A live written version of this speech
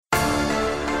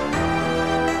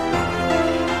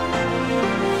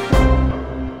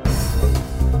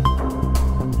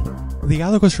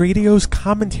Dialogos Radio's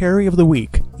Commentary of the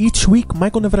Week. Each week,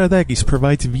 Michael Nevradakis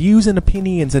provides views and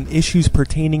opinions on issues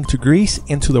pertaining to Greece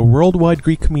and to the worldwide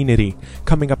Greek community.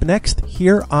 Coming up next,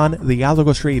 here on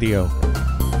Dialogos Radio.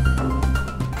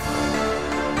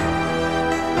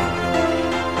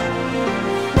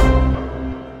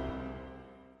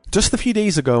 Just a few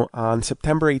days ago, on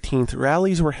September 18th,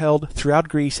 rallies were held throughout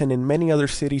Greece and in many other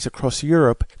cities across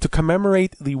Europe to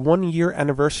commemorate the one-year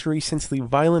anniversary since the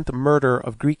violent murder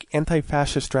of Greek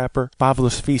anti-fascist rapper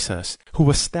Pavlos Fyssas, who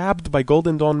was stabbed by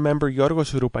Golden Dawn member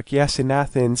Yorgos Roupakias in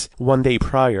Athens one day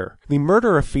prior. The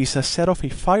murder of Fyssas set off a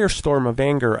firestorm of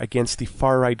anger against the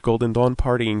far-right Golden Dawn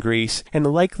party in Greece and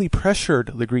likely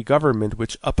pressured the Greek government,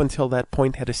 which up until that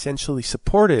point had essentially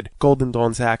supported Golden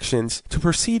Dawn's actions, to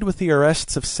proceed with the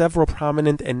arrests of several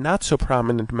prominent and not so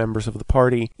prominent members of the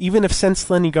party, even if since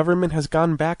then the government has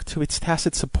gone back to its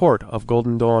tacit support of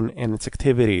Golden Dawn and its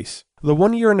activities. The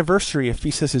one-year anniversary of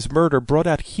Fyssas' murder brought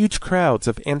out huge crowds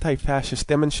of anti-fascist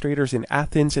demonstrators in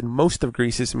Athens and most of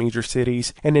Greece's major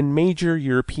cities, and in major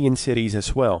European cities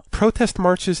as well. Protest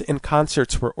marches and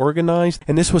concerts were organized,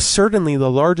 and this was certainly the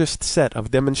largest set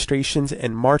of demonstrations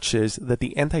and marches that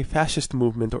the anti-fascist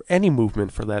movement, or any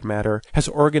movement for that matter, has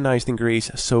organized in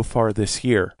Greece so far this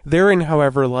year. Therein,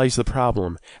 however, lies the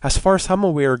problem. As far as I'm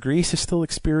aware, Greece is still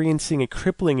experiencing a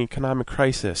crippling economic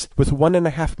crisis, with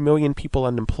 1.5 million people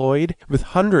unemployed, with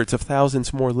hundreds of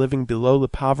thousands more living below the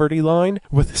poverty line,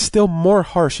 with still more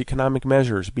harsh economic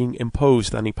measures being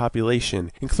imposed on the population,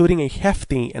 including a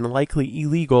hefty and likely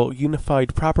illegal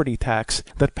unified property tax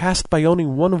that passed by only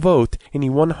one vote in a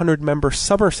 100-member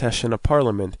summer session of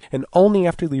Parliament, and only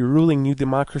after the ruling New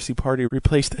Democracy Party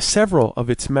replaced several of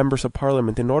its members of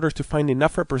Parliament in order to find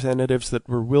enough representatives that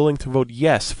were willing to vote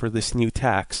yes for this new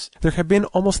tax. There have been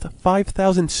almost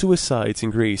 5,000 suicides in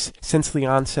Greece since the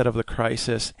onset of the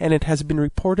crisis, and it has been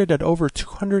reported that over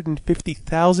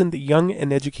 250,000 young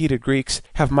and educated Greeks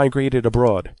have migrated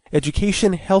abroad.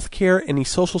 Education, healthcare, and the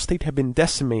social state have been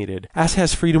decimated, as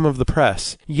has freedom of the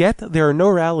press. Yet, there are no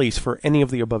rallies for any of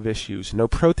the above issues, no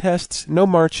protests, no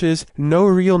marches, no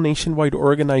real nationwide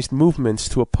organized movements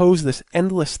to oppose this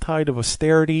endless tide of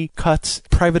austerity, cuts,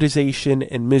 privatization,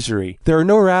 and misery. There are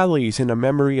no rallies in a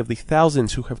memory of the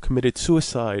thousands who have committed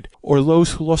suicide, or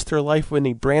those who lost their life when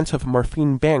a branch of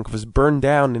Marfin Bank was burned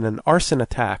down in an arson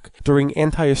attack during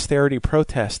anti-austerity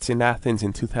protests in Athens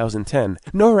in 2010.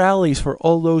 No rallies for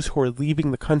all those who are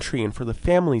leaving the country and for the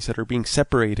families that are being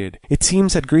separated. It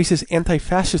seems that Greece's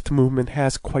anti-fascist movement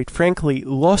has, quite frankly,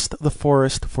 lost the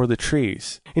forest for the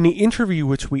trees. In the interview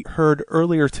which we heard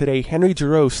earlier today, Henry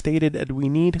Giroux stated that we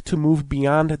need to move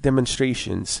beyond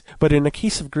demonstrations. But in the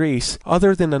case of Greece,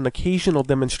 other than an occasional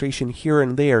demonstration here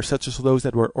and there, such as those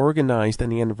that were organized on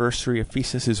the anniversary of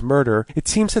Fyssas' murder, it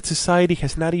seems that society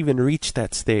has not even reached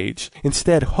that stage.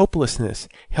 Instead, hopelessness,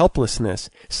 helplessness,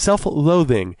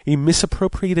 self-loathing, a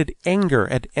misappropriated anger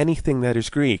at anything that is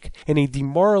Greek, and a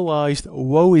demoralized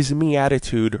woe-is-me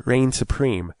attitude reign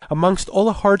supreme. Amongst all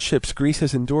the hardships Greece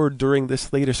has endured during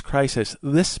this latest crisis,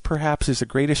 this perhaps is the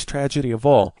greatest tragedy of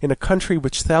all, in a country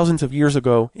which thousands of years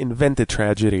ago invented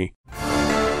tragedy.